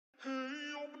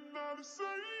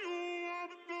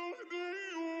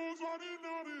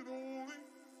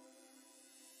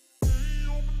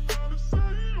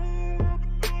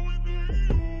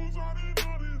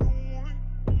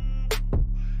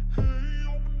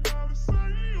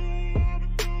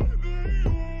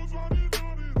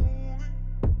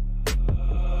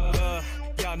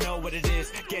What it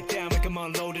is, get down, make 'em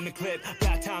unload in the clip.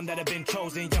 About time that I've been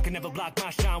chosen, y'all can never block my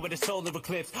shine with a solar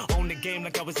eclipse. Own the game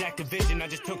like I was Activision, I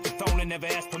just took the throne and never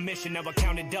asked permission. Now I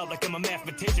count it up like I'm a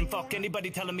mathematician. Fuck anybody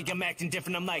telling me I'm acting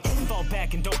different, I'm like, fall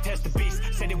back and don't test the beast.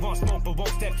 Say they want smoke but won't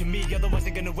step to me, otherwise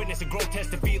they're gonna witness a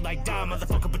grotesque defeat. Like, die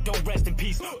motherfucker, but don't rest in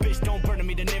peace. Bitch, don't burn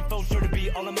me, the info sure to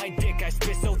be all on my dick. I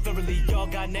spit so thoroughly, y'all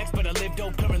got next, but I live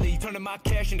dope currently. Turning my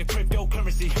cash into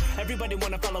cryptocurrency. Everybody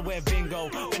wanna follow where bingo.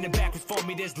 When the back was for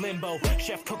me, there's limbo.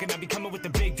 Chef cooking, I be coming with the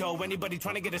big dough. Anybody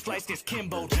trying to get a slice gets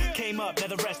kimboed. Came up, now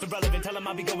the rest irrelevant. Tell them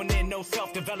I be going in, no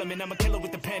self-development. I'm a killer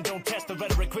with the pen, don't test the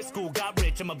rhetoric. Quit school, got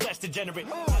rich, I'm a blessed degenerate.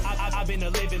 I've been a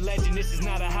living legend, this is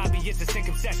not a hobby, it's a sick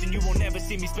obsession. You won't never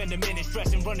see me spend a minute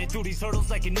stressing, running through these hurdles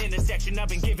like an intersection. I've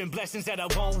been given blessings that I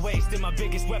won't waste, and my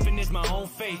biggest weapon is my own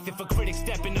faith. If a critic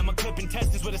stepping, I'm a clipping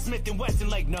testers with a Smith & Wesson.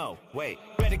 Like, no, wait,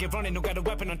 better get running, no got a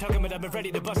weapon, I'm talking, but I've been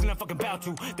ready to bust and I'm fucking about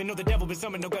to. They know the devil been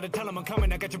summoned, no gotta tell them I'm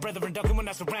coming. I got your brethren ducking when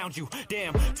I surround you.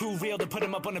 Damn, too real to put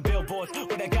them up on the billboards.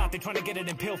 What I got, they trying to get it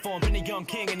in pill form. Been a young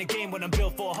king in the game when I'm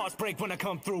built for. Hearts break when I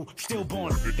come through,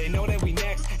 stillborn. They know that we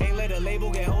next, ain't let a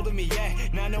label get hold of me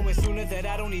yet. Not knowing sooner that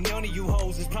I don't need none of you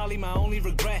hoes is probably my only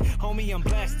regret. Homie, I'm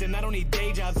blessed and I don't need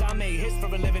day jobs. I make hits for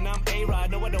a living, I'm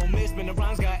A-Rod. No, I don't miss, man, the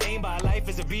rhymes got aimed by. Life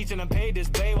is a beach and I'm paid this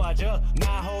Baywatch.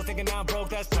 Nah, ho, thinking I'm broke,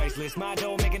 that's priceless. My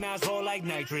dough making eyes roll like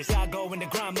nitrous. I go into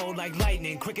grind mode like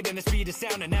lightning, quicker than the speed of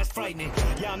sound, and that's frightening.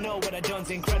 Y'all know what I done's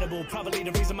incredible. Probably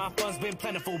the reason my fun's been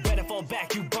plentiful. Better fall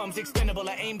back, you bums, extendable.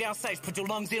 I aim down sights, put your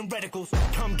lungs in reticles.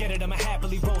 Come get it, I'ma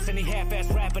happily roast any half-ass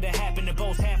rapper that happen to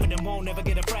boast. Half of them won't ever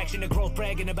get a fraction of growth.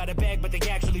 Bragging about a bag, but they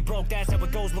actually broke. That's how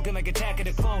it goes, looking like Attack of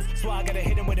the Clones. So I gotta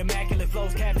hit him with immaculate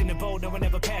flows. Captain the boat, no one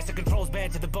ever passed the controls.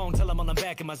 Bad to the bone, till I'm on the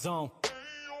back in my zone.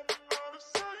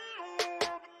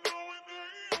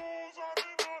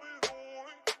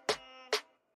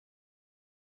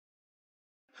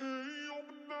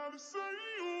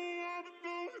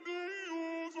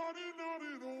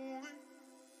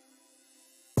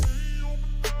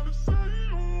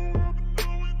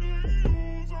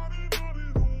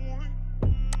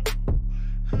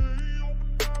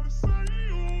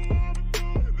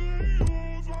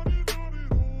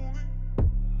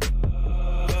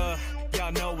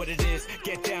 Know what it is,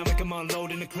 get down, make 'em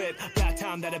unload in the clip. About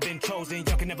time that I've been chosen,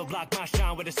 y'all can never block my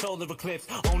shine with a solar eclipse.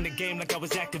 Own the game like I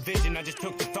was Activision, I just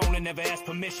took the throne and never asked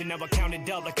permission. Now I count it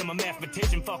up like I'm a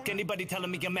mathematician. Fuck anybody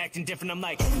telling me I'm acting different, I'm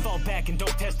like, fall back and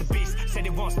don't test the beast. Say they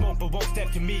want smoke but won't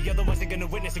step to me, otherwise they're gonna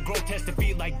witness a grotesque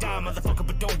defeat. Like, die motherfucker,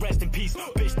 but don't rest in peace.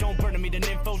 Bitch, don't burn me, the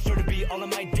info sure to be all on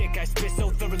my dick. I spit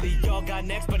so thoroughly, y'all got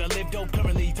next, but I live dope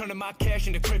currently. Turning my cash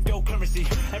into cryptocurrency.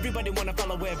 Everybody wanna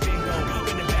follow where bingo.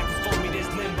 In the back was for me, there's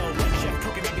limbo. Chef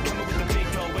cooking, I be coming with the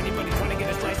big dough. Anybody trying to get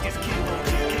a slice gets kimbo.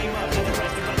 Came up, now the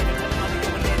rest irrelevant. Tell them I'll be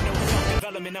going in, no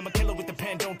self-development. I'm a killer with the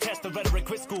pen, don't test the rhetoric.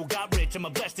 Quit school, got rich, I'm a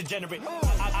blessed degenerate.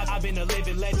 I've been a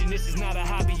living legend, this is not a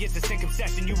hobby, it's a sick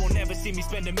obsession. You won't never see me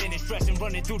spend a minute stressing,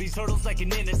 running through these hurdles like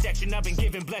an intersection. I've been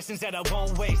given blessings that I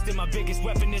won't waste, and my biggest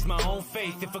weapon is my own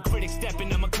faith. If a critic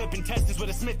stepping, I'm a clipping testers with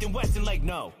a Smith & Wesson. Like,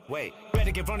 no, wait,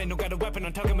 better get running, no got a weapon,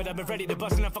 I'm talking, but I've been ready to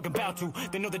bust and I'm fucking about to.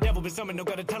 They know the devil been summoned, no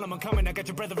gotta tell them I'm coming. I got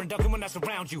your brethren ducking when I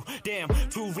surround you. Damn,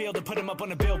 too real to put them up on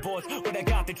the billboards. What I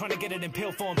got, they trying to get it in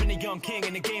pill form. Been a young king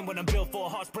in the game when I'm built for.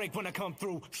 Hearts break when I come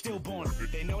through, stillborn.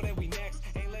 They know that we next,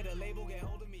 ain't let a label get